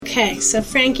Okay, so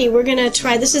Frankie, we're going to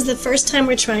try, this is the first time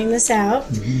we're trying this out.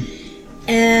 Mm-hmm.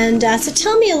 And so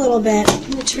tell me a little bit,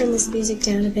 I'm going to turn this music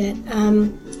down a bit.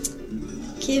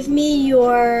 Give me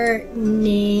your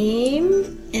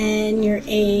name and your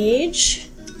age.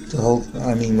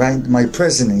 My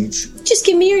present age. Just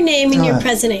give me your name and your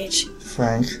present age.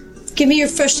 Frank. Give me your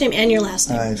first name and your last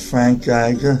name. All right, Frank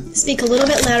Geiger. Speak a little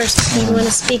bit louder so you want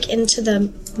to speak into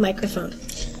the microphone.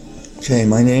 Okay,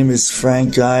 my name is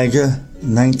Frank Geiger,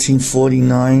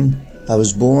 1949. I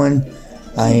was born.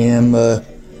 I am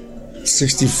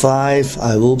 65.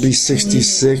 I will be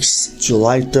 66,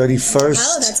 July 31st.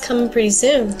 Oh, that's coming pretty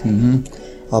soon.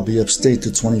 I'll be upstate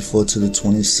the 24th to the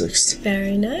 26th.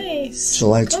 Very nice.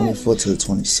 July 24th to the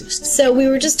 26th. So we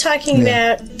were just talking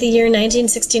about the year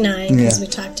 1969 because we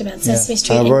talked about Sesame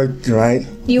Street. I worked, right?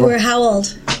 You were how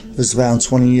old? I was around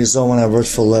 20 years old when I worked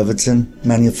for Leviton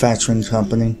Manufacturing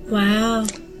Company. Wow.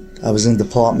 I was in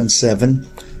Department 7.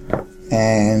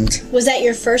 And... Was that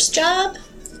your first job?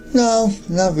 No,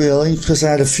 not really, because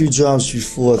I had a few jobs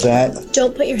before that.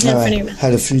 Don't put your hand in front of your mouth.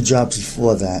 Had a few jobs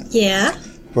before that. Yeah?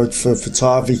 Worked for a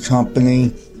photography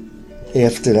company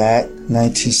after that,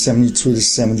 1972 to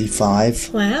 75.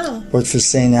 Wow. Worked for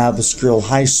St. Albert's Girl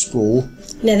High School.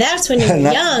 Now that's when you were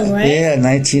young, right? Yeah,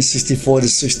 1964 to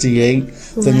 68.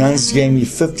 The nuns gave me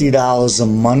 $50 a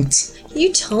month.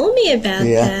 You told me about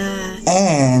that.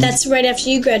 And that's right after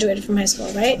you graduated from high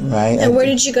school, right? Right. And where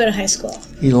did you go to high school?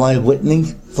 Eli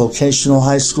Whitney Vocational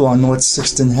High School on North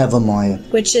 6th in Heavermeyer.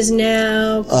 Which is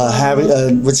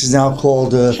now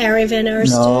called Harry Van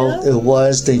Arsdale? No, it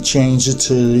was. They changed it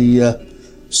to the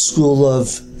School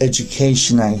of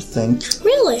Education, I think.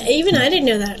 Really? Even I didn't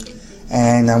know that.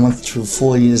 And I went through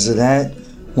 4 years of that.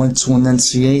 Went to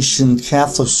Annunciation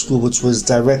Catholic School, which was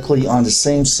directly on the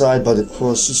same side but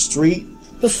across the street.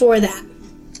 Before that.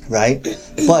 Right?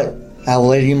 But Our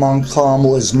Lady Mount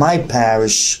Carmel is my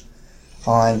parish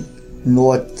on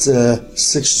North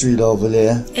 6th Street over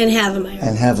there. And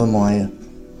Havermeyer.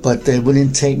 But they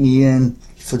wouldn't take me in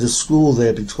for the school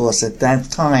there because at that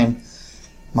time,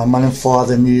 my mother and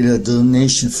father needed a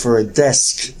donation for a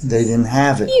desk. They didn't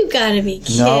have it. You gotta be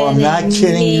kidding. No, I'm not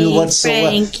kidding you whatsoever.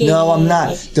 Frankie. No, I'm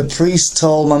not. The priest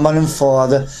told my mother and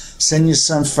father, send your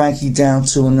son Frankie down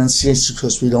to Annunciation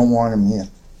because we don't want him here.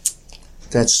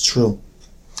 That's true.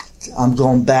 I'm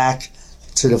going back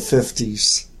to the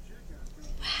 50s.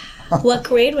 What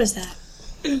grade was that?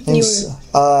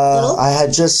 I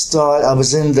had just started. I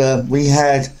was in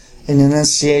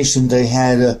Annunciation, they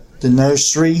had the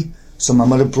nursery. So my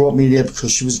mother brought me there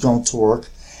because she was going to work.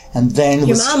 And then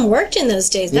your mom worked in those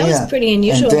days. That was pretty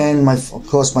unusual. And then, of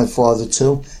course, my father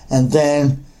too. And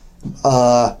then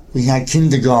we had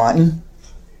kindergarten.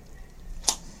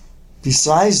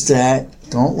 Besides that,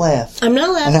 don't laugh. I'm not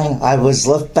laughing. I was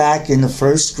left back in the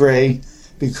first grade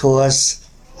because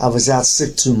I was out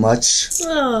sick too much.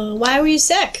 Oh, why were you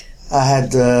sick? I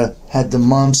had the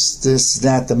mumps, this,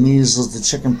 that, the measles, the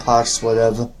chicken pox,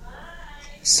 whatever.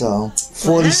 So,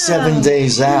 47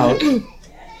 days out.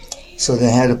 So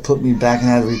they had to put me back and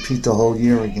I had to repeat the whole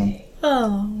year again.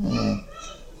 Oh. Yeah.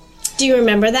 Do you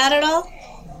remember that at all?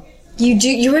 You do?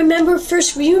 You remember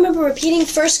repeating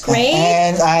first grade?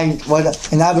 And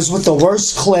I was with the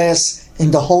worst class in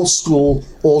the whole school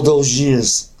all those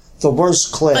years. The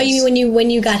worst class. Oh, you mean when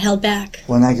you got held back?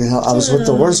 When I got held, I was with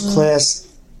the worst class.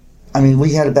 I mean,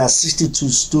 we had about 62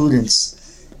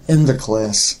 students in the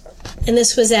class. And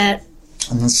this was at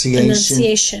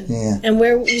Annunciation. Yeah. And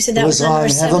where you said that was on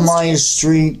Havermeyer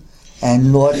Street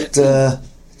and North. I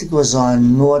think it was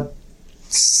on North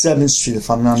 7th Street, if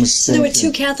I'm not mistaken. So there were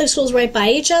two Catholic schools right by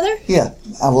each other? Yeah.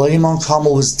 Our Lady Mount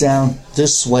Carmel was down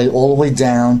this way, all the way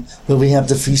down, where we have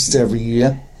the feast every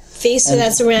year. Feast, so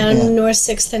that's around North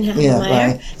 6th and Havermeyer. Yeah,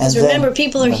 right. Because remember,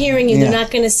 people are hearing you; they're not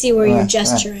going to see where you're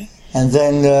gesturing. Right. And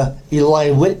then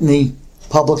Eli Whitney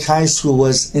Public High School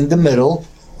was in the middle,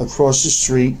 across the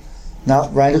street.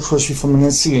 Not right across from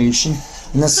Annunciation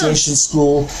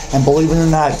School, and believe it or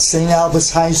not, St. Albert's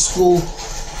High School.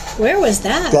 Where was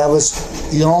that? That was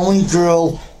the only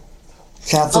girl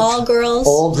Catholic. All girls?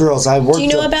 All girls. Do you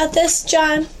know about this,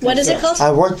 John? What is it called?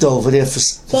 I worked over there for...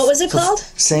 What was it called?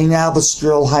 St. Albert's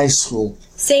Girl High School.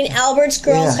 St. Albert's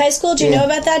Girls High School? Do you know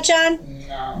about that, John?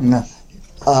 No.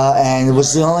 And it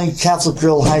was the only Catholic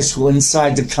girl high school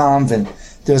inside the convent.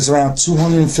 There was around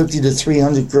 250 to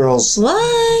 300 girls.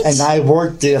 What? And I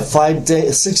worked there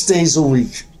 6 days a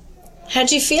week.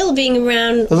 How'd you feel being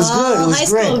around it was all good. It was high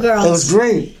great. school girls? It was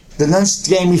great. The nuns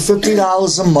gave me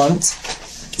 $50 a month.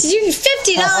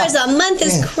 $50 a month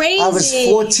is crazy. I was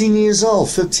 15 years old.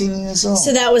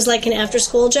 So that was like an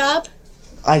after-school job?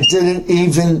 I did it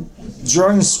even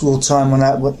during school time when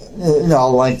when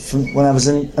I was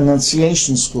in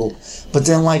Annunciation school. But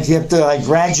then, like, after I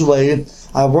graduated,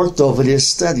 I worked over there,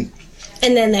 studied.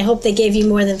 And then they hope they gave you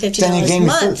more than $50 a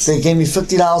month. They gave me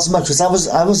 $50 a month because I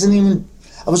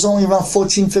was only around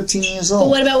 14, 15 years old. But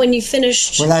what about when you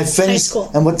finished high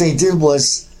school? And what they did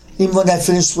was, even when I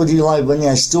finished with Eli Whitney,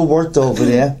 I still worked over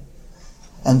there.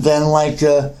 And then,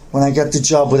 when I got the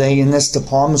job with A&S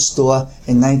Department Store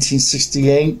in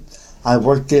 1968, I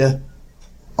worked there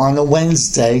on a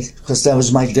Wednesday because that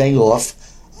was my day off.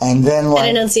 And then, at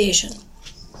Annunciation.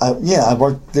 I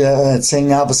worked there at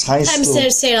St. Albans High School.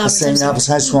 St. Albans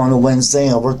High School on a Wednesday.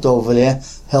 I worked over there,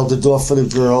 held the door for the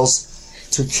girls,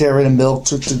 took care of the milk,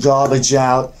 took the garbage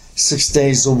out 6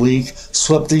 days a week,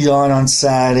 swept the yard on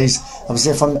Saturdays. I was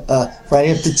there from right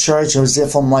after church. I was there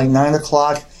from like 9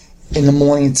 o'clock in the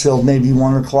morning until maybe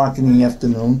 1 o'clock in the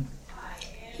afternoon.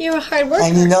 You're a hard worker.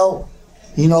 And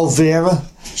you know Vera?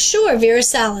 Sure, Vera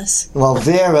Salas. Well,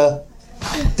 Vera,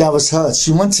 that was her.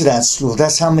 She went to that school.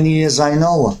 That's how many years I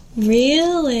know her.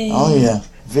 Really? Oh, yeah.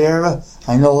 Vera,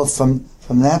 I know her from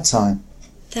that time.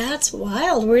 That's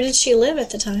wild. Where did she live at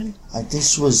the time? I think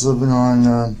she was living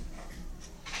on,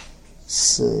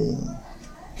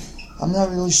 I'm not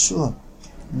really sure.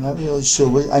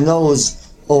 I know it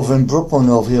was over in Brooklyn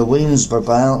over here, Williamsburg,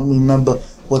 but I don't remember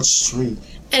what street.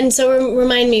 And so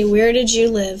remind me, where did you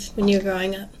live when you were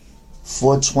growing up?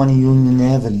 420 Union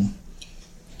Avenue.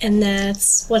 And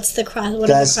that's, what's the cross? What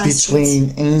that's are the cross between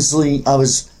streets? Ainsley, I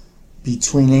was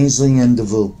between Ainsley and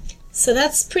Deville. So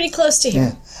that's pretty close to here.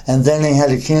 Yeah. And then they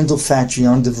had a candle factory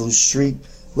on Deville Street,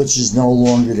 which is no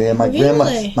longer there. My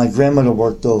grandmother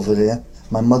worked over there,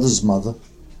 my mother's mother.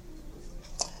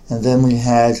 And then we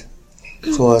had,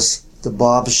 of course, the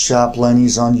barber shop,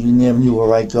 Lenny's on Union Avenue,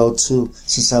 where I go to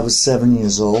since I was 7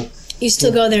 years old. You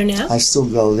still go there now? I still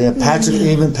go there.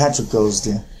 Even Patrick goes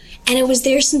there. And it was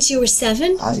there since you were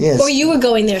 7? Yes. Or you were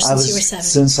going there since you were 7?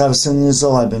 Since I was 7 years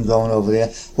old, I've been going over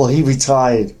there. Well, he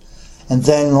retired. And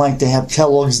then, they have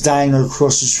Kellogg's Diner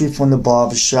across the street from the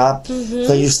barber shop. Mm-hmm.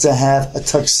 They used to have a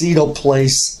tuxedo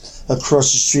place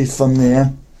across the street from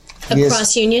there.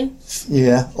 Across Union?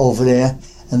 Yeah, over there.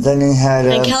 And then they had...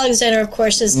 and Kellogg's Diner, of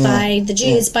course, is by the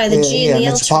G. It's by the G and the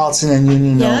L. Metropolitan and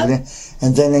Union over there.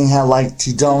 And then they had,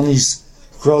 Tidoni's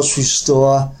grocery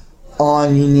store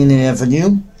on Union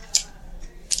Avenue.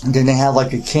 And then they had,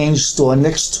 a candy store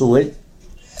next to it.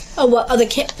 Oh, the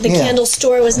candle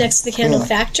store was next to the candle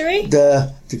factory?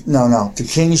 The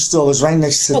candy store was right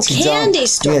next to Tidoni's. Candy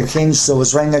store. Yeah, candy store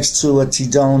was right next to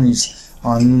Tidoni's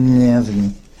on Union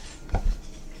Avenue.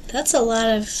 That's a lot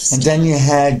of stuff. And then you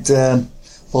had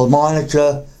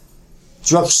Monica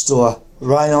Drugstore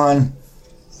right on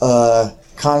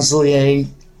Consolidate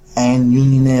and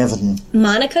Union Avenue.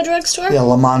 Monica Drugstore? Yeah,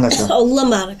 La Monica. Oh, La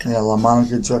Monica. Yeah, La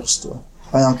Monica Drugstore.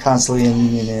 Right on Consolidate and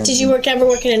Union Avenue. Did you ever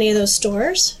work in any of those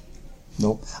stores?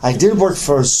 Nope. I did work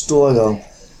for a store, though,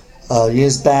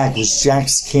 years back. It was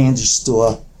Jack's Candy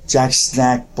Store, Jack's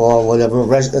Snack Bar, whatever. A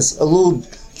little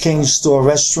candy store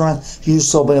restaurant. He used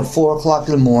to open at 4 o'clock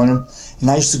in the morning, and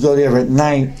I used to go there at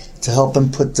night to help him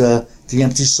put the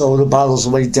empty soda bottles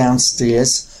away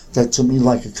downstairs. That took me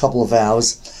a couple of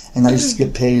hours, and I used to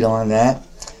get paid on that.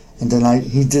 And then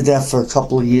he did that for a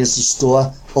couple of years, the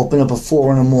store. Opened up at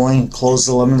 4 in the morning, closed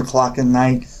at 11 o'clock at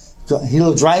night. He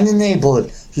lived right in the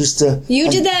neighborhood. You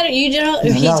did that, or you did? Or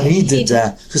no, he did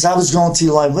that. Because I was going to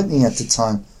Eli Whitney at the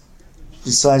time,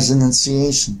 besides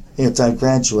Annunciation, after I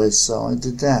graduated, so I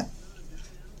did that.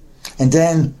 And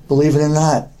then, believe it or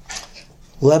not,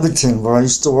 Leviton, where I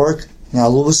used to work, now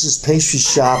Lewis's pastry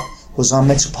shop was on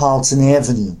Metropolitan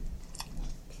Avenue.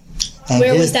 And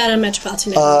where was that on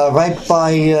Metropolitan Avenue? Right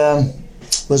by...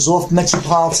 was off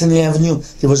Metropolitan Avenue.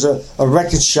 There was a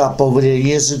record shop over there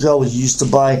years ago. It used to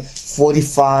buy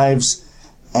 45s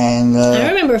and... I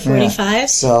remember 45s. Yeah.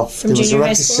 So from there was a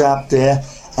record shop there.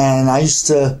 And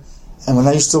when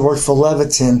I used to work for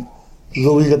Leviton,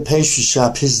 Louis the pastry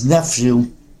shop, his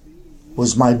nephew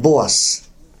was my boss.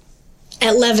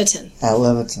 At Leviton? At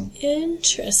Leviton.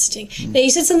 Interesting. Now,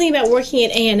 you said something about working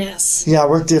at A&S. Yeah, I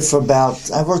worked there for in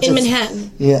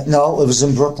Manhattan? Yeah, no, it was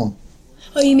in Brooklyn.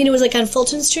 Oh, you mean it was on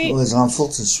Fulton Street? It was on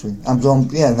Fulton Street.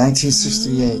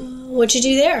 1968. What'd you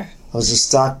do there? I was a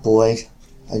stock boy.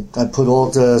 I put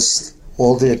all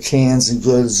their cans and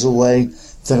goods away.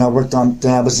 Then I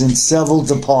was in several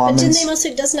departments. But didn't they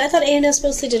mostly? I thought A&S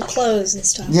mostly did clothes and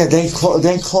stuff. Yeah, they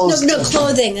closed. No,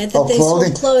 clothing. I thought they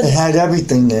sold clothing. They had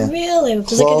everything there. Really? It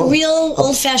was like a real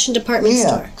old-fashioned department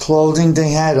store. Yeah, clothing. They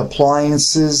had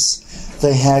appliances.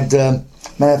 They had.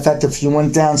 Matter of fact, if you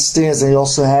went downstairs, they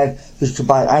also had. You could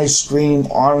buy ice cream,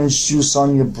 orange juice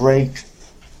on your break.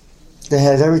 They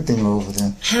had everything over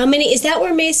there. How many? Is that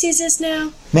where Macy's is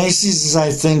now? Macy's is, I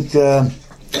think, a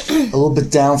little bit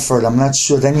down further. I'm not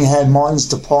sure. Then you had Martin's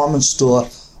department store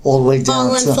all the way down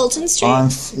All on Fulton Street? on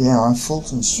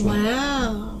Fulton Street.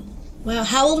 Wow. Wow.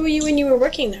 How old were you when you were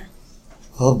working there?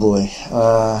 Oh boy.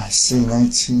 Let's see,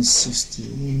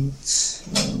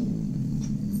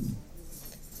 1968.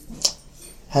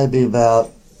 Had to be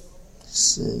about, let's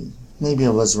see, maybe I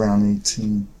was around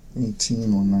 18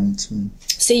 or 19.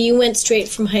 So you went straight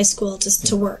from high school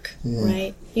to work,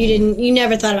 right? You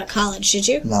never thought about college, did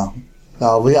you? No.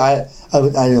 No, I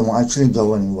couldn't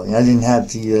go anyway. I didn't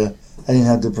have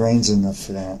the brains enough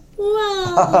for that.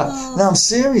 Wow. No, I'm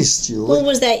serious, Julie. Well,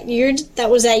 was that your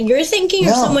thinking,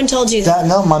 or someone told you that?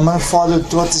 No, my mother and father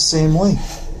thought the same way.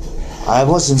 I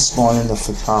wasn't smart enough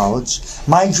for college.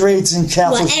 My grades in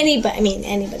Catholic... Well,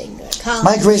 anybody can go to college.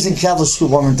 My grades in Catholic school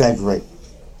weren't that great.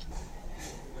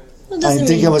 Well, I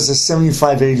think I was a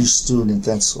 75, 80 student,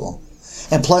 that's all.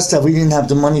 And plus that, we didn't have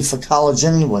the money for college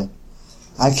anyway.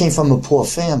 I came from a poor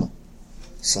family,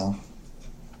 so...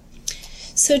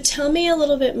 So tell me a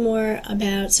little bit more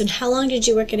about... So how long did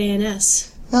you work at A&S?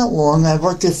 Not long. I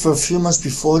worked there for a few months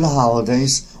before the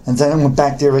holidays, and then I went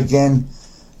back there again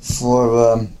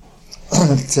for...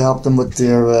 to help them with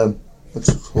their,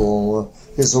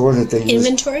 here's the word that they use.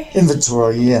 Inventory?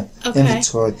 Inventory, yeah. Okay.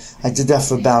 Inventory. I did that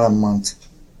for about a month.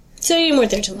 So you didn't work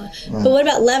there too long. Right. But what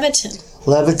about Leviton?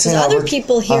 Leviton, Other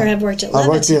people here have worked at Leviton. I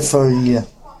worked there for a year.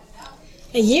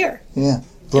 A year? Yeah.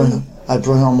 I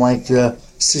brought home like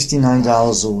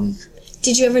 $69 a week.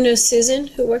 Did you ever know Susan,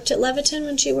 who worked at Leviton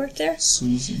when she worked there?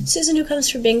 Susan? Susan, who comes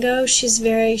for bingo. She's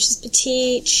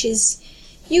petite.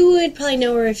 You would probably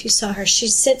know her if you saw her. She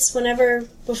sits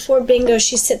before bingo,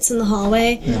 she sits in the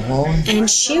hallway. In the hallway? And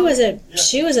she was at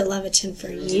Leviton for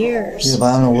years. Yeah, but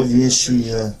I don't know what year she,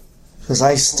 because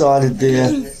I started there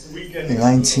in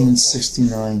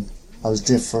 1969. I was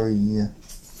there for a year.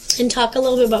 And talk a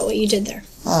little bit about what you did there.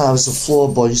 I was a floor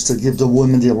boy. I used to give the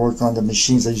women their work on the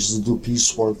machines. I used to do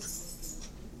piecework.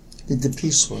 Did the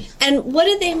piecework. And what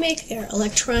did they make there?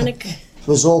 Electronic? It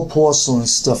was all porcelain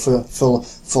stuff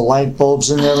for light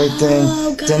bulbs and everything.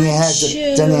 Oh, got then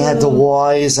they had the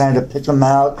wires. I had to pick them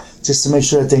out just to make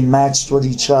sure that they matched with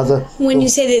each other. When you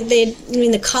say that you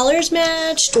mean the colors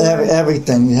matched? Or?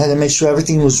 Everything. You had to make sure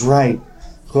everything was right.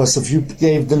 Because if you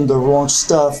gave them the wrong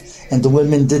stuff and the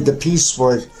women did the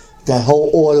piecework, that whole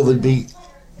order would be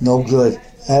no good.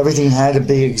 Everything had to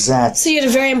be exact. So you had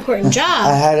a very important job.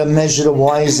 I had to measure the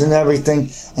wires and everything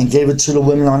and gave it to the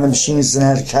women on the machines, and I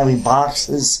had to carry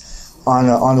boxes on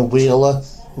a wheeler,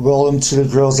 roll them to the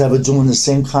girls that were doing the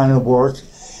same kind of work.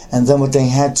 And then what they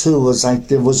had too was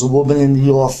there was a woman in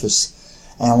the office,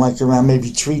 and around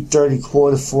maybe 3:30,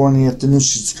 3:45 in the afternoon,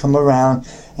 she'd come around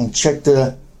and check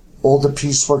all the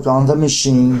piecework on the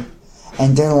machine,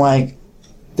 and then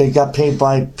they got paid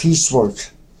by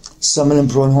piecework. Some of them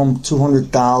brought home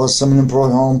 $200. Some of them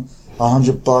brought home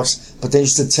 $100. But they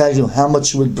used to tell you how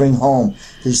much you would bring home.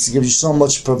 They used to give you so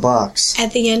much per box.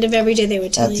 At the end of every day, they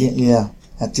would tell you.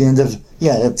 At the end of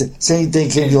say they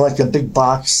gave you a big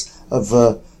box of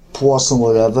porcelain,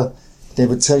 whatever. They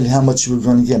would tell you how much you were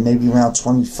going to get. Maybe around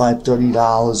 $25,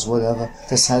 $30, whatever.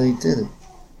 That's how they did it.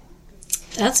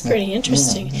 That's pretty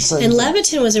interesting. Yeah, and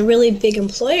Leviton was a really big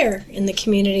employer in the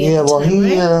community. Yeah, at the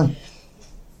time, right?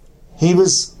 He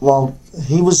was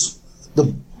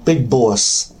the big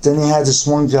boss. Then he had this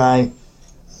one guy,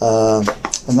 a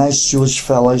nice Jewish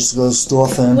fellow. I used to go to the store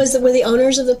for him. Were the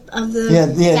owners of the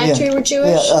factory were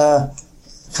Jewish? Yeah,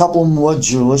 a couple of them were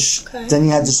Jewish. Okay. Then he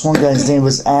had this one guy. His name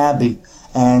was Abby,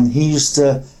 and he used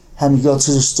to have me go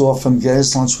to the store for him, get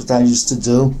his lunch. What I used to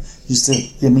do, he used to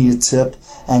give me a tip,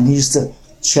 and he used to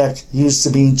check. He used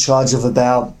to be in charge of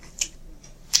about,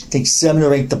 I think, 7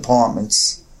 or 8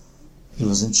 departments. He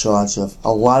was in charge of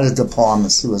a lot of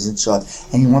departments. He was in charge,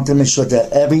 and he wanted to make sure that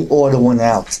every order went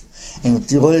out. And if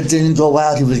the order didn't go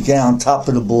out, he would get on top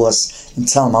of the boss and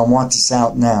tell him, "I want this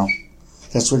out now."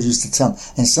 That's what he used to tell him.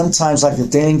 And sometimes, if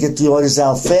they didn't get the orders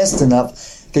out fast enough,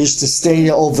 they used to stay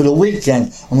there over the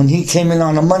weekend. And when he came in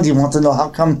on a Monday, he wanted to know how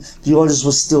come the orders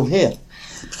were still here,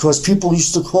 because people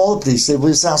used to call up. They say,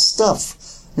 "Where's our stuff?"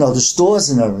 The stores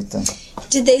and everything.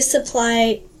 Did they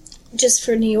supply just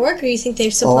for New York, or you think they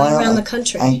supply around the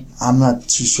country? I'm not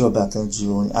too sure about that,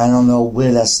 Julie. I don't know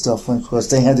where that stuff went, because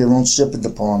they had their own shipping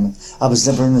department. I was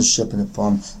never in the shipping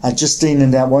department. I just stayed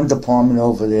in that one department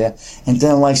over there. And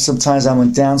then, sometimes I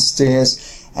went downstairs,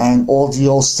 and all the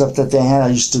old stuff that they had, I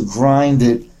used to grind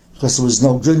it, because it was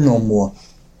no good no more.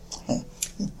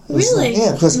 Really?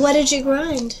 Yeah, because what did you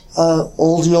grind?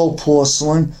 all the old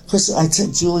porcelain. Because I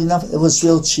think Julie, it was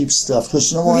real cheap stuff.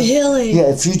 Because you know what? Really?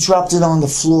 Yeah, if you dropped it on the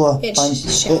floor,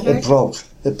 shattered? it broke.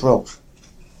 It broke.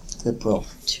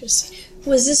 Interesting.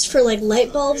 Was this for like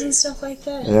light bulbs and stuff like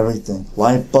that? Everything.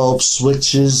 Light bulbs,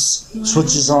 switches,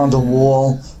 switches on the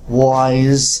wall,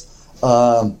 wires,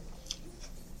 like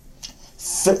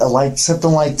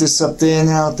something like this up there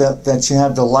now that you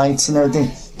have the lights and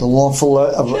everything, the long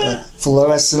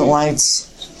fluorescent lights.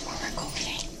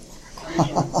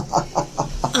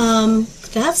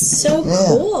 That's so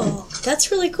cool.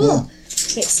 That's really cool. Yeah.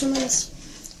 Wait, someone's.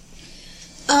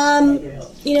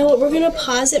 You know what? We're gonna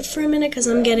pause it for a minute because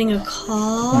I'm getting a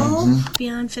call.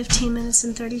 Beyond 15 minutes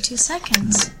and 32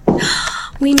 seconds.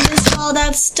 We missed all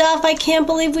that stuff. I can't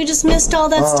believe we just missed all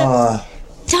that stuff.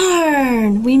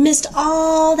 Darn! We missed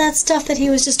all that stuff that he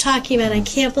was just talking about. I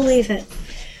can't believe it.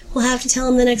 We'll have to tell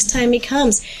him the next time he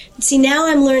comes. See, now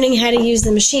I'm learning how to use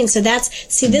the machine. So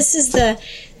this is the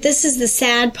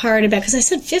sad part about, because I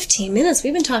said 15 minutes.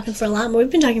 We've been talking for a lot more.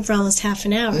 We've been talking for almost half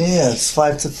an hour. Yeah, it's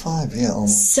 5 to 5. Yeah,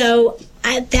 almost. So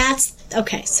that's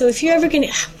okay. So if you're ever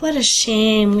gonna, what a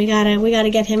shame. We gotta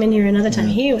get him in here another time.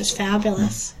 He was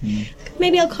fabulous.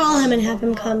 Maybe I'll call him and have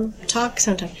him come talk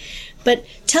sometime. But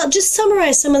just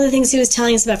summarize some of the things he was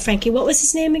telling us about Frankie. What was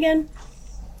his name again?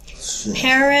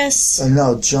 Paris.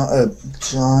 No, John. I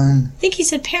think he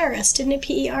said Paris, didn't it?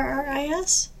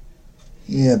 Perris.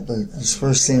 Yeah, but his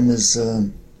first name is.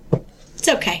 It's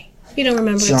okay. You don't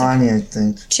remember. Johnny, I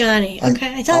think. Johnny.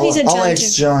 Okay, I thought he said John. I'll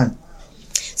ask John.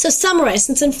 So summarize,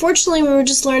 since unfortunately we were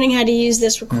just learning how to use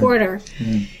this recorder,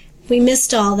 we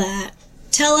missed all that.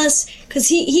 Tell us, because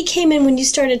he came in when you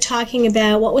started talking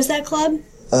about, what was that club?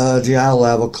 The Idle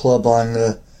Hour Club on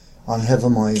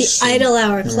Havemeyer Street. The Idle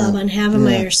Hour Club on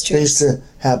Havemeyer Street. They used to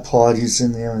have parties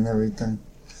in there and everything.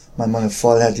 My mother and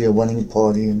father had their wedding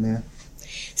party in there.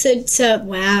 So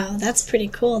wow, that's pretty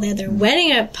cool. They had their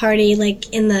wedding party like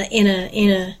in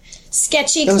a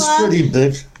sketchy club. It was pretty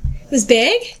big. It was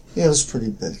big? Yeah, it was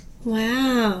pretty big.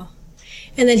 Wow.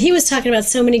 And then he was talking about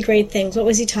so many great things. What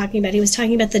was he talking about? He was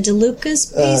talking about the DeLuca's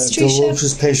pastry shop.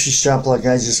 DeLuca's pastry shop, like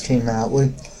I just came out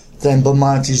with. Then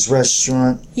Bamonte's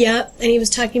restaurant. Yep, and he was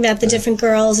talking about the different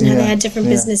girls and how they had different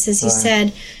businesses. He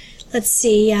said, let's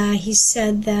see, he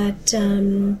said that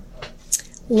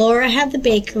Laura had the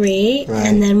bakery,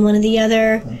 and then one of the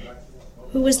other,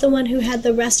 who was the one who had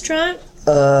the restaurant?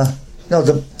 No,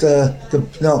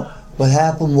 no. What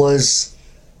happened was,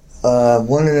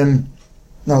 one of them,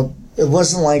 no, it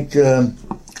wasn't like, I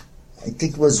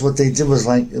think it was what they did was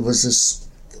like, it was this,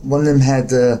 one of them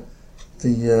had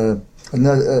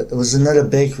another, it was another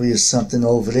bakery or something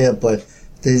over there, but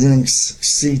they didn't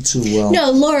succeed too well.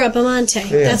 No, Laura Bamonte.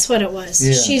 Yeah. That's what it was.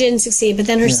 Yeah. She didn't succeed, but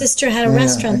then her sister had a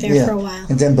restaurant there for a while.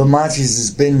 And then Bamonte's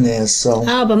has been there, so.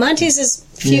 Oh, Bamonte's is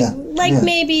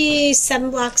maybe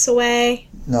 7 blocks away.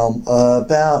 No,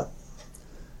 about,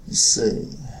 let's see,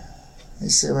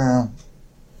 around.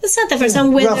 It's not that far. It's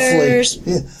on Withers.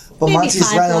 Roughly, yeah.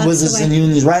 Bamonte's right on Withers and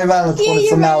Union, right around the corner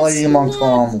from LA and Mount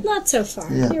Carmel. Not so far.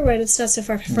 Yeah. You're right, it's not so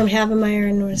far from Havemeyer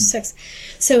and North 6.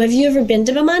 So have you ever been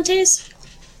to Bamonte's?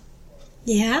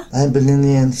 Yeah? I haven't been in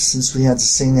there since we had the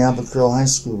St. Albert Girl High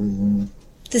School reunion.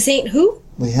 The St. who?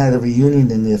 We had a reunion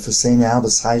in there for St.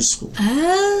 Albert's High School.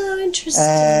 Oh, interesting.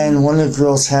 And one of the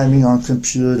girls had me on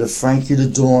computer, Frankie the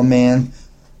Doorman.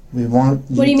 What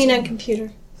do you mean on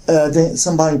computer?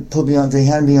 Somebody put me on. They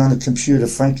had me on the computer.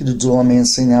 Frankie the Doorman,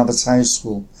 St. Albert's High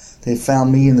School. They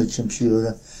found me in the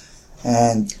computer,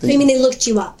 and what do you mean they looked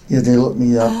you up? Yeah, they looked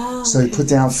me up. Oh, so they put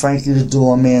down Frankie the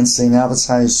Doorman, St. Albert's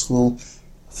High School.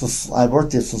 I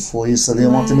worked there for 4 years, so they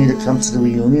wanted me to come to the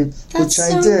reunion, which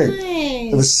I did.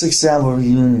 Nice. It was a 6-hour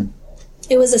reunion.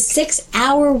 It was a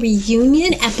 6-hour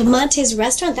reunion at Bamonte's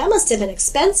restaurant. That must have been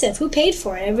expensive. Who paid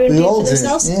for it? Everyone paid for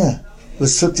themselves. Yeah. It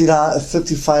was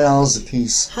 $55 a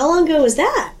piece. How long ago was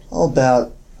that? Oh,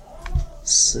 about,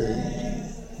 let's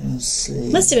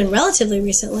see. Must have been relatively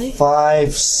recently.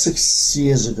 5-6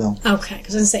 years ago. Okay,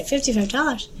 because I was going to say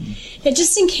 $55. Now,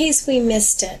 just in case we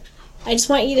missed it, I just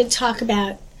want you to talk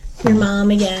about your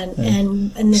mom again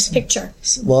and this picture.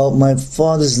 Well, my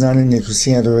father's not in there because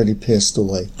he had already passed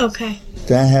away. Okay.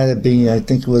 That had to be, I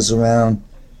think it was around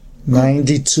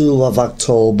 92 of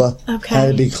October. Okay.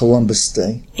 Had to be Columbus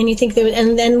Day. And you think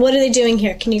and then what are they doing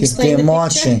here? Can you explain They're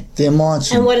marching. Picture? They're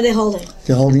marching. And what are they holding?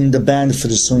 They're holding the banner for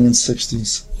the Swinging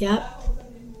 60s.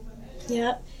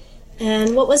 Yep.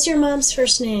 And what was your mom's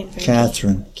first name?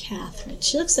 Catherine. Catherine.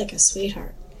 She looks like a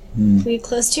sweetheart. Were you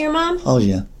close to your mom? Oh,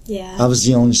 yeah. Yeah. I was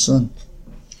the only son.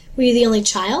 Were you the only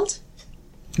child?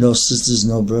 No sisters,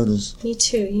 no brothers. Me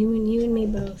too. You and me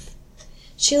both.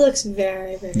 She looks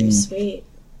very, very sweet.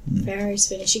 Very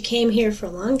sweet. And she came here for a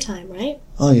long time, right?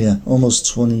 Oh yeah,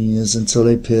 almost 20 years until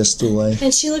they passed away.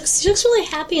 And she looks really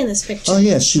happy in this picture. Oh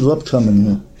yeah, she loved coming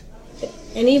here.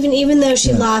 And even though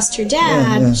she lost her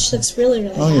dad, she looks really,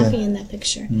 really happy in that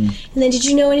picture. And then did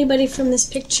you know anybody from this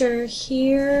picture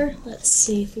here? Let's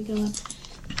see if we go up.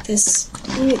 These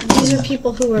are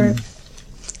people who were,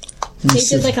 they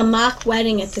did like a mock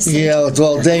wedding at the same Yeah,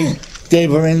 well, they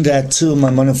were in that too, my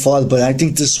mother and father, but I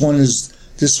think this one is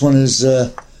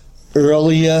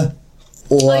earlier.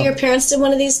 Or your parents did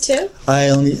one of these too? I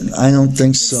don't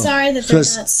think so. Sorry that they're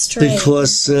not straight.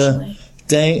 Because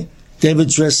they were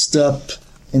dressed up,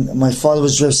 and my father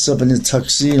was dressed up in a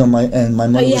tuxedo, and my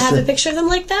mother. Oh, you have a picture of them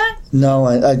like that?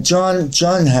 No,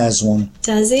 John has one.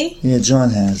 Does he? Yeah,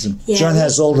 John has them. Yeah, John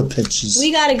has all the pictures. We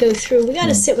got to go through. We got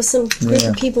to sit with some group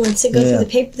of people and go through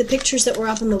the pictures that were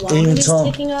up on the wall. Even that he's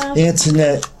taking off.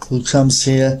 Antoinette, who comes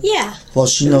here. Yeah. Well,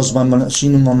 she knows my mother. She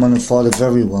knew my mother and father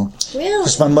very well. Really?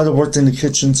 Because my mother worked in the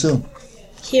kitchen too.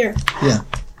 Here. Yeah.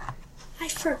 I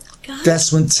forgot.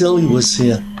 That's when Tilly was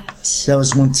here. That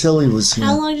was when Tilly was here.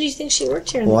 How long did you think she worked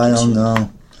here? Well, I don't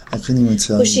know. I couldn't even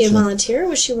tell you. Was she a volunteer or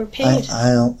was she paid?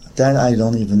 I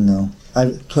don't even know.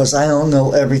 Because I don't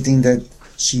know everything that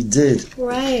she did.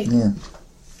 Right. Yeah.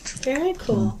 Very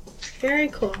cool. Very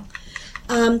cool.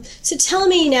 So tell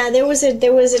me now, there was a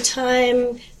time,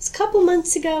 a couple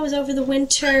months ago, it was over the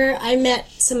winter, I met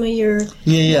some of your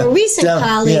more recent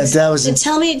colleagues. Yeah, that was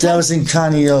in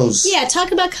Connie O's. Yeah,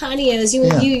 talk about Connie O's.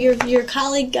 Your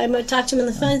colleague, I talked to him on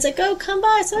the phone, he's like, oh, come by.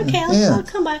 I said, okay, I'll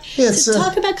come by. Yeah, so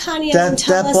talk about Connie O's and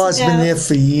tell us that bar's been there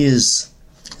for years.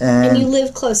 And you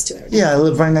live close to it. Yeah, I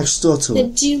live right next door to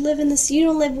it. Do you live you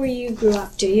don't live where you grew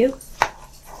up, do you?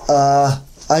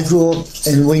 I grew up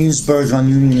in Williamsburg on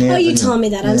Union Avenue. Oh, you told me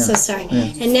that. I'm so sorry.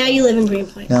 Yeah. And now you live in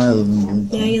Greenpoint. Now I live in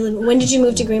Greenpoint. When did you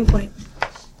move to Greenpoint?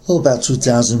 Oh, about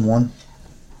 2001.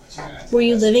 Were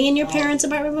you living in your parents'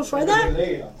 apartment before that?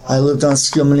 I lived on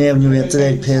Skillman Avenue after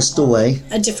they passed away.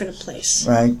 A different place.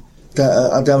 Right.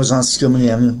 That was on Skillman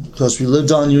Avenue. Because we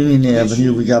lived on Union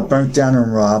Avenue. We got burnt down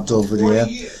and robbed over there.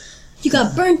 You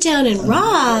got burnt down and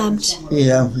robbed?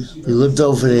 Yeah, we lived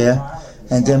over there.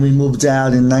 And then we moved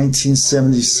out in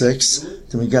 1976.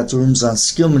 Then we got the rooms on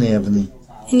Skillman Avenue.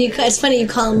 And it's funny you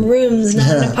call them rooms,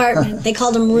 not an apartment. They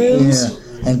called them rooms. Yeah.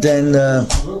 And then,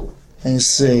 let's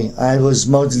see, I was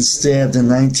mugged and stabbed in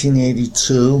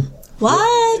 1982.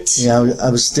 What? Yeah, I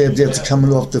was stabbed after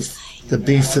coming off the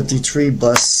B-53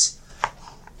 bus.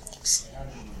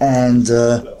 And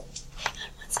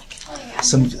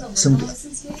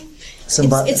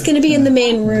it's going to be in the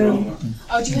main room.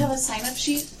 Oh, do you have a sign-up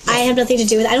sheet? I have nothing to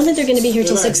do with it. I don't think they're going to be here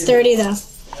till 6:30, though.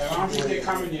 I don't think they're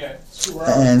coming yet.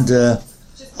 And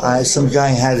some guy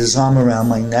had his arm around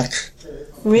my neck.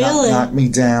 Really? Knocked me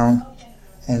down.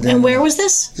 And where was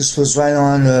this? This was right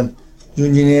on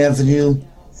Union Avenue,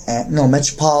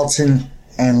 Metropolitan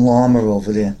and Lamar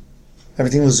over there.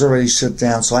 Everything was already shut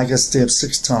down, so I got stabbed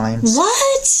 6 times.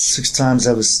 What? 6 times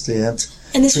I was stabbed.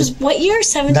 And this was what year?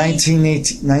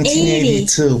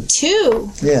 1982.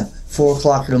 2? Yeah, 4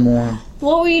 o'clock in the morning.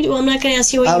 What were you doing? I'm not going to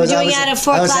ask you what you were doing at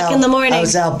 4 o'clock in the morning. I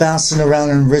was out bouncing around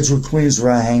in Ridgewood, Queens,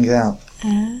 where I hang out.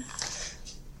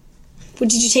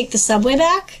 Did you take the subway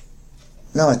back?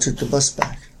 No, I took the bus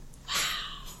back. Wow.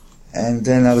 And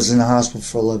then I was in the hospital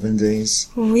for 11 days.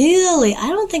 Really? I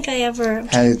don't think I ever...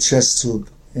 Had a chest tube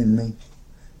in me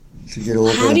to get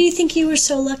over. How do you think you were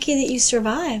so lucky that you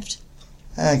survived?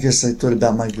 I guess I thought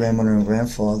about my grandmother and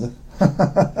grandfather. Wow.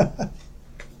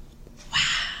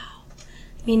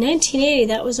 I mean, 1980,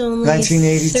 that was only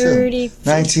 1982.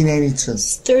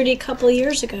 30 couple of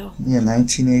years ago. Yeah,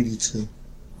 1982.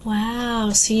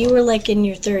 Wow. So you were like in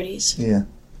your 30s. Yeah.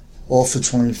 All for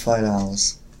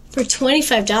 $25. For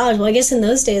 $25? Well, I guess in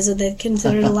those days they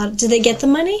considered a lot. Did they get the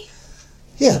money?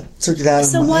 Yeah, took it out of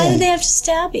my So why did they have to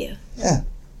stab you? Yeah.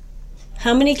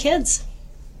 How many kids?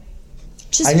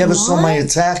 I never saw my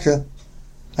attacker.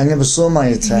 Really? I never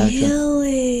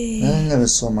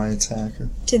saw my attacker.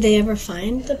 Did they ever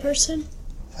find the person?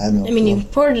 I don't know. I mean, you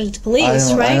reported it to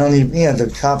police, right? The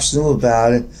cops knew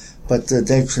about it, but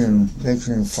they couldn't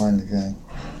find the guy.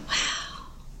 Wow.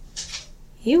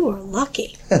 You were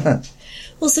lucky.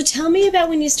 Well, so tell me about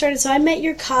when you started. So I met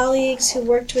your colleagues who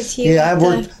worked with you. Yeah,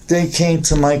 they came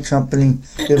to my company.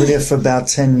 They were there for about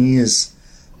 10 years.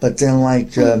 But then,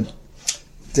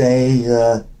 they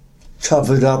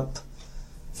covered up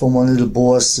for one of the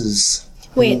bosses.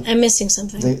 Wait, I'm missing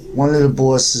something. One of the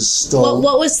bosses stole...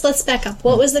 Let's back up.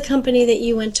 What was the company that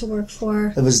you went to work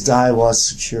for? It was Daiwa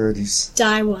Securities.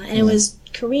 Daiwa. And it was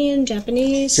Korean,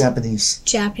 Japanese? Japanese.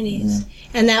 Yeah.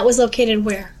 And that was located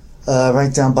where?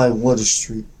 Right down by Water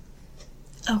Street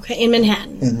Okay, in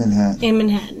Manhattan. in Manhattan. In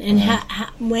Manhattan. And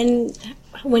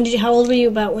when did you? How old were you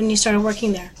about when you started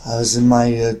working there? I was in my,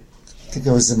 I think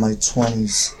I was in my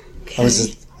 20s.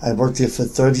 Okay. I worked there for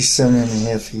 37 and a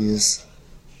half years.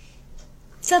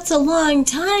 That's a long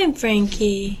time,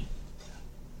 Frankie.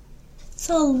 It's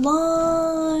a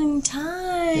long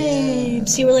time. Yeah.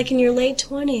 So you were like in your late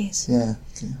 20s. Yeah,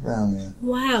 around there.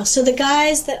 Wow. So the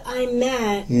guys that I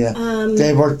met. Yeah,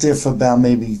 they worked there for about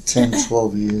maybe 10,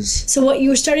 12 years. So what you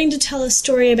were starting to tell a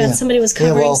story about Yeah. somebody was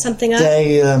covering something up.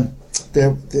 They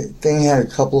had a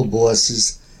couple of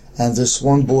bosses, and this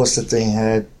one boss that they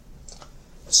had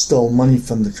stole money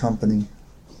from the company.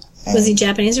 Was he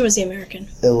Japanese or was he American?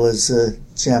 It was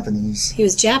Japanese. He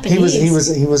was Japanese.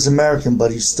 He was American,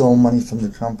 but he stole money from the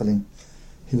company.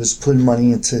 He was putting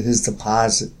money into his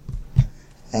deposit,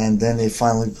 and then they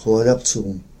finally caught up to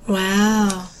him.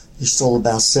 Wow. He stole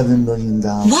about $7 million.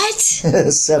 What?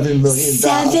 $7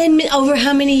 million. Over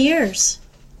how many years?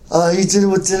 He did it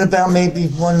within about maybe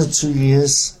 1 or 2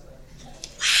 years.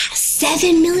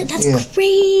 $7 million? That's Yeah.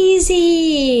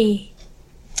 crazy.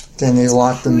 Then they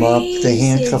locked him up. They Crazy.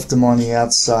 handcuffed him on the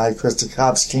outside because the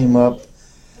cops came up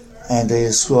and they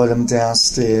escorted him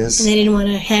downstairs. And they didn't want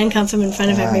to handcuff him in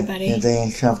front of everybody. Yeah, they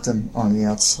handcuffed him on the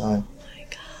outside. Oh my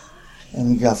God.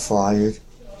 And he got fired.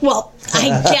 Well, I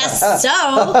guess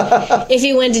so. If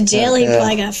he went to jail, he Yeah.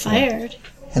 probably got fired.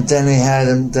 And then they had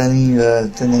him.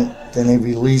 Then they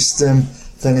released him.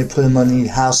 Then they put him on the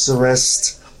house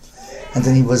arrest. And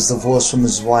then he was divorced from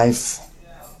his wife.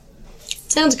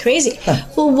 Sounds crazy.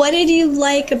 Well, what did you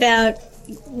like about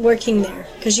working there?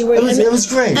 Because you were. It was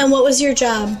great. And what was your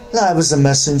job? I was a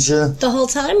messenger. The whole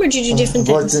time, or did you do different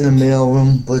I worked things? in the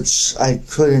mailroom, which I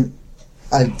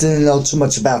didn't know too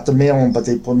much about the mailroom, but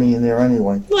they put me in there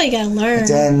anyway. Well, you gotta learn.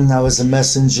 Then I was a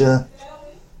messenger.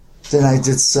 Then I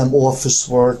did some office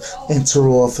work,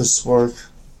 inter-office work.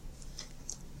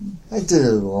 I did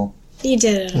it all. You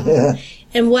did it all. Yeah,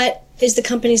 And what is the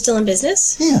company still in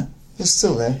business? yeah, it's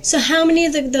still there. So how many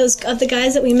of the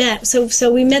guys that we met?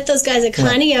 So we met those guys at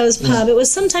Connie O's pub. It was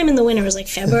sometime in the winter. It was like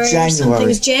February or something. January. It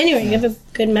was January. You have a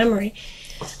good memory.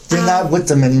 They're not with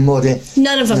them anymore.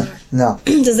 None of them are. No.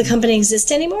 Does the company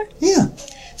exist anymore? Yeah.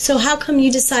 So how come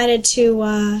you decided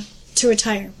to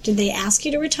retire? Did they ask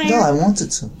you to retire? No, I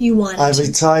wanted to. You wanted I to.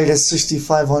 retired at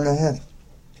 65 on the head.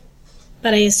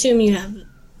 But I assume you have.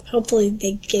 Hopefully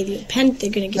they gave you a pen. They're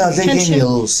going to give No, you a they pension. gave me a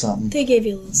little something. They gave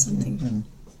you a little something.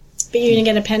 But you're going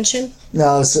to get a pension?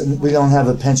 No, we don't have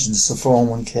a pension. It's a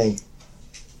 401k.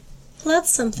 Well, that's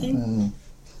something.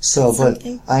 So,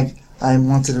 Something. but I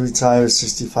wanted to retire at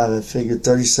 65. I figured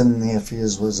 37 and a half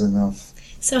years was enough.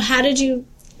 So how did you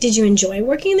enjoy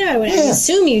working there? I would Yeah.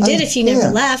 assume you did if you never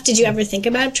Yeah. left. Did you ever think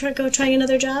about trying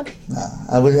another job?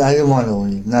 I didn't want to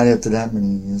leave, not after that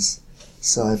many years.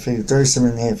 So I figured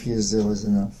 37 and a half years there was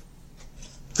enough.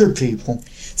 Good people.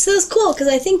 So that's cool because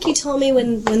I think you told me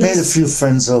when Made a few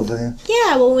friends over there.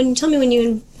 yeah, well, when you told me when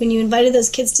you invited those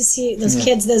kids to see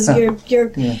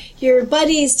Yeah. your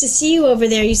buddies to see you over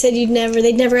there, you said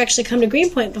they'd never actually come to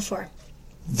Greenpoint before.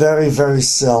 Very, very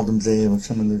seldom they ever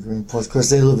come into Greenport because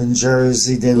they live in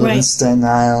Jersey, they live in Right. Staten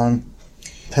Island,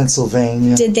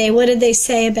 Pennsylvania. What did they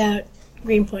say about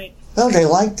Greenpoint? Well, they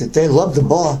liked it. They loved the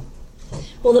bar.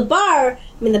 Well, the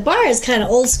bar is kind of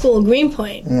old school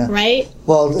Greenpoint, Yeah. right?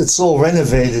 Well, it's all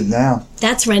renovated now.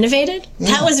 That's renovated?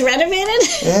 Yeah. That was renovated?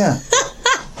 Yeah.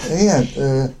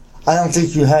 Yeah. I don't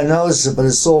think you had noticed it, but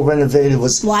it's all renovated.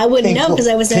 Well, I wouldn't know because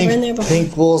I was never in there before.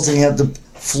 Pink walls, and you have the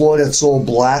floor that's all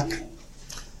black.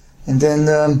 And then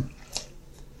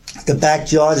the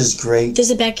backyard is great.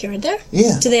 There's a backyard there?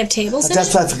 Yeah. Do they have tables in That's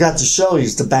it? what I forgot to show you,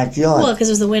 is the backyard. Well, because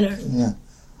it was the winter. Yeah.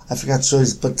 I forgot to show you.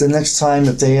 But the next time,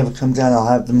 if they ever come down, I'll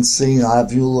have them see, and I'll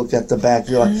have you look at the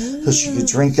backyard. Because you could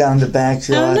drink out in the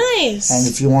backyard. Oh, nice. And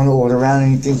if you want to order around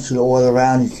anything, you could order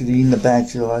around. You could eat in the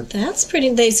backyard. That's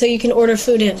pretty. So you can order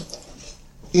food in.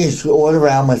 Yeah, you could order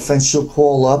around. My friend, she'll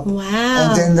call up. Wow.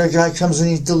 And then the guy comes and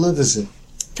he delivers it.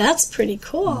 That's pretty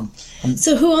cool.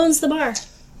 So who owns the bar?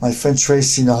 My friend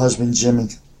Tracy and her husband Jimmy.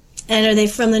 And are they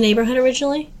from the neighborhood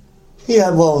originally?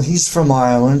 Yeah, well, he's from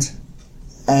Ireland.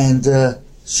 And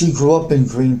she grew up in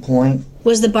Greenpoint.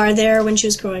 Was the bar there when she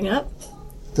was growing up?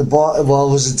 The bar, well,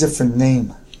 it was a different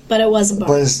name. But it was a bar.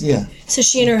 But it's, yeah. So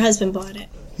she and her husband bought it.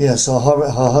 Yeah, so her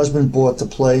husband bought the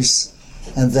place.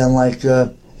 And then,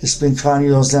 it's been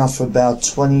Conio's now for about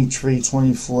 23,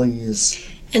 24 years.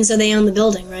 And so they own the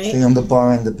building, right? They own the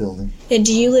bar and the building. And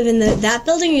do you live in that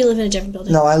building or you live in a different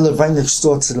building? No, I live right next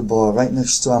door to the bar. Right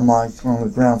next door. I'm like on the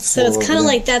ground floor. So it's kind of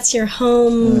like that's your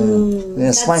home. Yeah,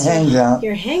 it's my hangout.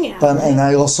 Your hangout. But, and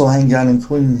I also hang out in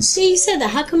Queens. Yeah, you said that.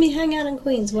 How come you hang out in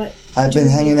Queens? What? I've been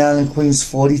hanging out in Queens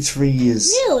 43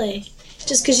 years. Really?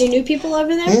 Just because you knew people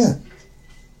over there? Yeah.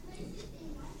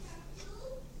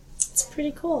 It's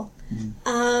pretty cool.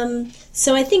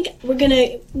 So I think what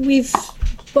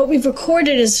we've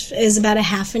recorded is about a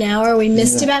half an hour. We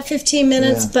missed about 15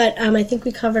 minutes, but I think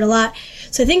we covered a lot.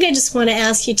 So I think I just want to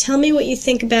ask you, tell me a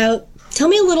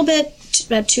little bit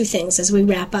about two things as we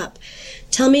wrap up.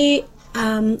 Tell me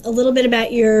a little bit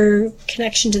about your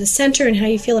connection to the center and how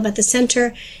you feel about the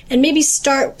center, and maybe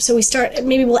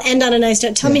maybe we'll end on a nice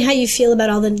note. Tell me how you feel about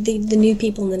all the new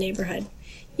people in the neighborhood.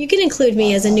 You can include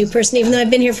me as a new person, even though I've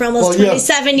been here for almost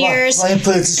 27 years. Well,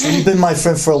 you've been my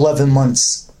friend for 11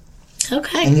 months.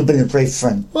 Okay. And you've been a great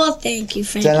friend. Well, thank you,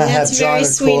 Frankie. Then I have That's John, very of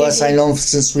sweet course. of you. I know him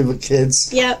since we were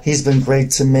kids. Yep. He's been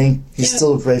great to me. He's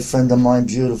still a great friend of mine.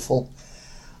 Beautiful.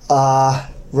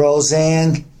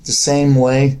 Roseanne, the same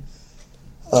way.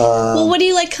 Well, what do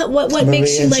you like? What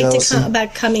makes you like Josie.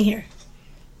 about coming here?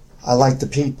 I like the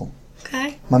people.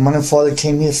 Okay. My mother and father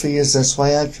came here for years. That's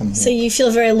why I come here. So you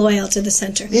feel very loyal to the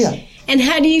center. Yeah. And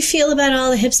how do you feel about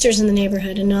all the hipsters in the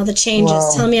neighborhood and all the changes?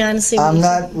 Well, Tell me honestly. I'm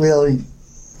not really.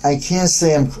 I can't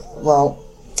say I'm. Well,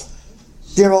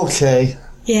 they're okay.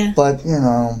 Yeah. But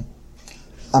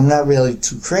I'm not really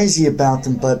too crazy about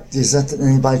them. But there's nothing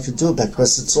anybody could do about it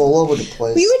because it's all over the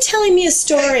place. Well, you were telling me a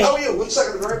story. How are you? 1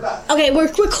 second, I'll be right back. Okay, we're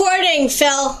recording, Phil.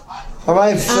 All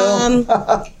right,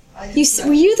 Phil.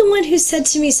 Were you the one who said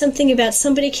to me something about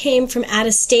somebody came from out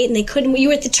of state and they couldn't? You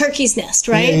were at the Turkey's Nest,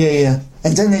 right? Yeah.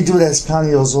 And then they do that at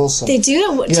Spanios also. They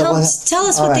do? Tell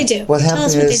us what they do. What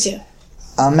happened is,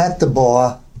 I'm at the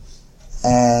bar,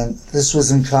 and this was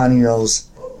in Canio's,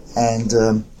 and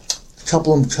a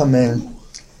couple of them come in,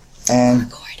 and...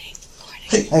 Recording.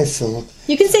 Hey, Philip.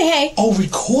 You can say hey. Oh,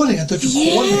 recording. I thought you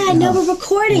were recording. Yeah, no, we're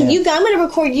recording. Yeah. I'm going to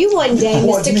record you one day,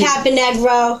 Mr.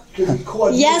 Caponegro.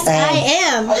 Record Yes, me. I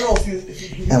am. I don't know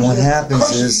if you And what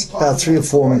happens is, about 3 or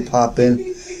 4 of them pop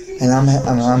in, and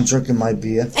I'm drinking my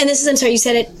beer. And this is, I'm sorry, you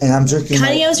said it, And I'm drinking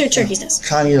Canio's or Turkey's Nest?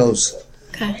 Canio's.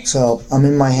 Okay. So I'm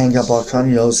in my hangout bar,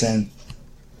 Canio's, and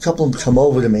a couple of them come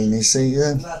over to me and they say,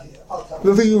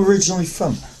 where were you originally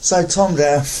from? So I told them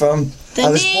that I'm from The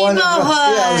neighborhood.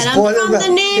 I'm from the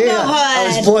neighborhood. I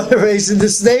was born and raised in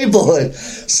this neighborhood.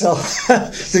 So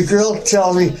the girl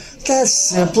tells me, that's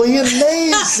simply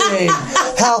amazing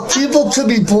how people could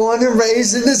be born and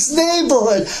raised in this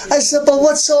neighborhood. I said, but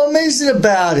what's so amazing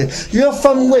about it? You're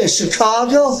from where?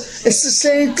 Chicago? It's the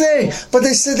same thing. But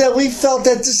they said that we felt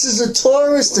that this is a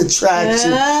tourist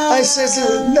attraction. I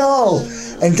said, no.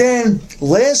 And then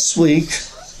last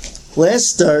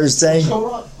Thursday,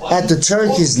 at the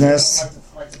Turkey's Nest,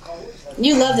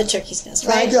 You love the Turkey's Nest,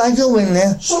 right? I go in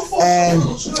there, and,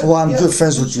 I'm good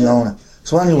friends with the owner.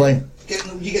 So anyway,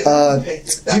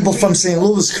 people from St.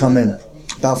 Louis come in,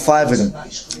 about 5 of them,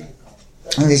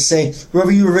 and they say, where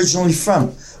were you originally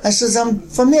from? I says, I'm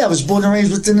from here. I was born and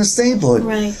raised within this neighborhood.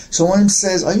 Right. So one of them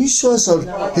says, are you sure? So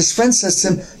his friend says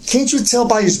to him, can't you tell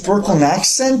by his Brooklyn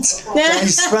accent that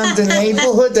he's from the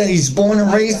neighborhood, that he's born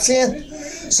and raised here?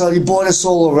 So he bought us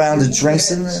all around the drinks,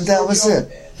 and that was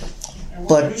it.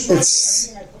 But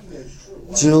it's,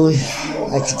 Julie,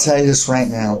 I can tell you this right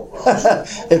now.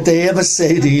 If they ever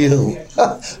say to you,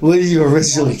 where did you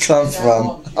originally come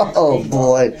from? Oh,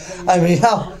 boy. I mean,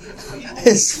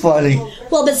 it's funny.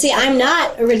 Well, but see, I'm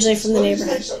not originally from the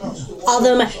neighborhood.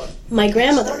 Although my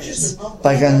grandmother is.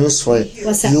 But I got news for you.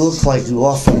 What's that? You look like you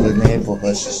are from the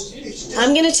neighborhood.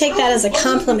 I'm going to take that as a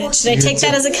compliment. Should I take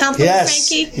that as a compliment,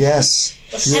 Frankie? Yes.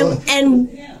 And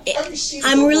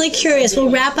I'm really curious.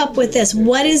 We'll wrap up with this.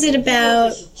 What is it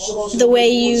about the way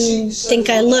you think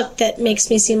I look that makes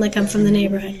me seem like I'm from the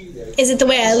neighborhood? Is it the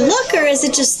way I look, or is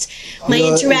it just my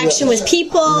interaction with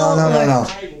people? No.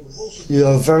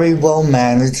 You're very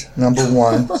well-mannered, number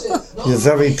 1. You're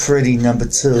very pretty, number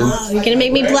 2. Oh, you're going to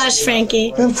make me blush,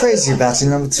 Frankie. I'm crazy about you,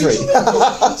 number 3.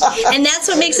 And that's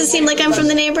what makes it seem like I'm from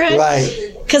the neighborhood?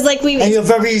 Right. Because And you're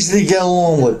very easy to get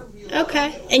along with.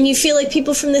 Okay. And you feel like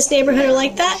people from this neighborhood are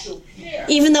like that?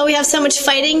 Even though we have so much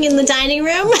fighting in the dining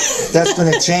room? That's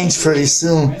going to change pretty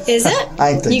soon. Is it?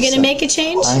 I think You're going to make a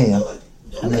change? I am.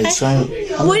 I'm going to try.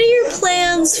 What are your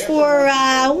plans for,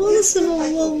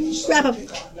 we'll wrap up.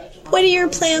 what are your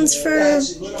plans for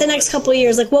the next couple of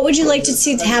years? Like, what would you like to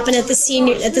see happen at the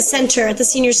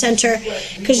senior center?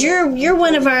 Because you're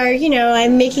one of our,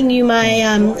 I'm making you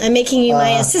my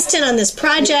assistant on this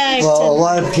project. Well, a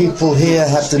lot of people here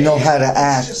have to know how to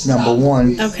act. Number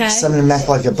one. Okay. Some of them act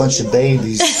like a bunch of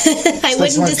babies. I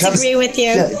wouldn't disagree with you.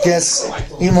 Yes,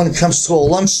 even when it comes to a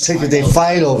lunch ticket, they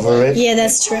fight over it. Yeah,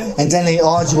 that's true. And then they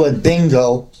argue at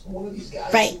bingo.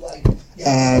 Right.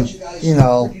 And,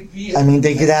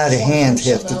 they get out of hand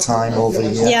half the time over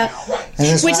here. Yeah.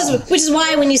 Which is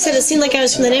why when you said it seemed like I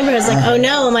was from the neighborhood, I was like, oh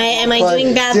no, am I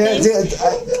doing bad things?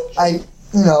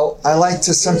 I like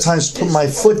to sometimes put my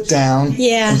foot down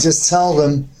and just tell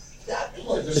them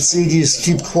it's easy to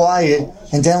keep quiet.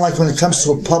 And then, like, when it comes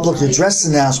to a public address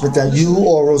announcement that you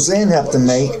or Roseanne have to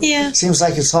make, it seems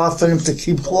like it's hard for them to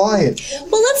keep quiet.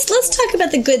 Well, let's talk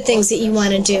about the good things that you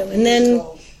want to do, and then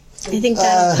I think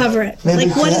that'll cover it.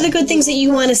 Like, what are the good things that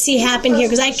you want to see happen here?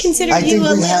 Because I consider you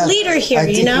a leader here,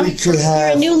 You're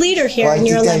a new leader here in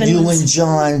your 11 months. You and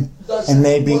John and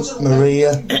maybe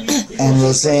Maria and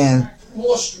Roseanne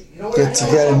get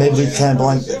together. Maybe we can have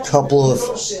like a couple of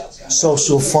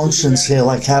social functions here,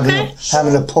 like having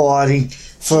a party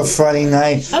for a Friday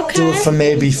night. Okay. Do it from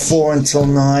maybe 4 until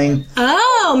 9.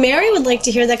 Oh, Mary would like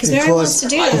to hear that because Mary wants to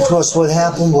do that. Because what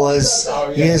happened was,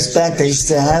 years back, they used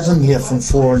to have them here from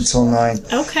 4 until 9.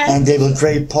 Okay. And they were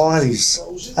great parties.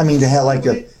 They had like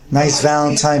a nice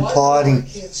Valentine party.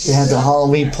 They had the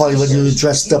Halloween party whether you were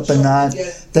dressed up or not.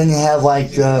 Then you have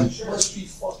like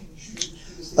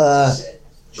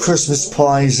Christmas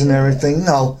parties and everything.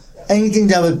 Anything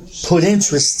that would put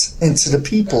interest into the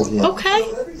people here. Okay.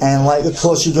 And, of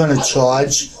course, you're going to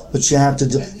charge, but you have to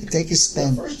do. They can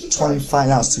spend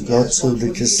 $25 to go to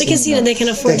the casino. The casino, they can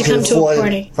afford to come to a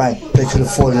party. Right. They could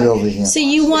afford it over here. So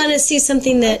you want to see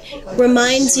something that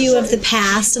reminds you of the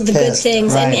past, of the good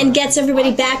things, and gets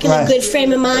everybody back in a good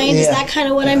frame of mind? Is that kind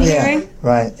of what I'm hearing?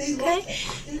 Right. Okay.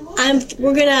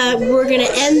 We're gonna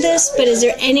end this, but is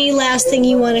there any last thing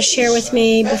you want to share with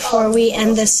me before we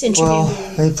end this interview?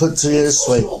 Well, let me put it to you this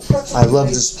way. I love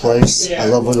this place. I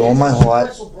love it with all my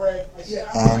heart.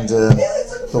 And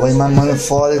the way my mother and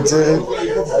father did it,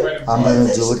 I'm going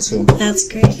to do it too. That's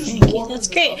great. Thank you. That's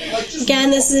great. Again,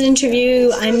 this is an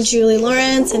interview. I'm Julie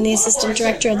Lawrence. I'm the Assistant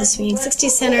Director of the Swinging 60s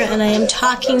Center, and I am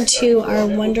talking to our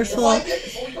wonderful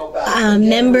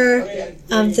member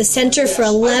of the center for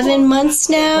 11 months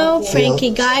now,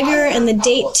 Frankie Geiger, and the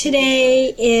date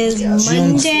today is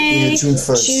Monday,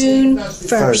 June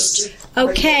 1st.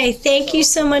 Okay, thank you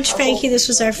so much, Frankie. This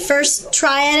was our first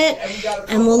try at it,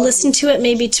 and we'll listen to it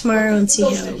maybe tomorrow and see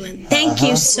how it went. Thank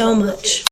you so much.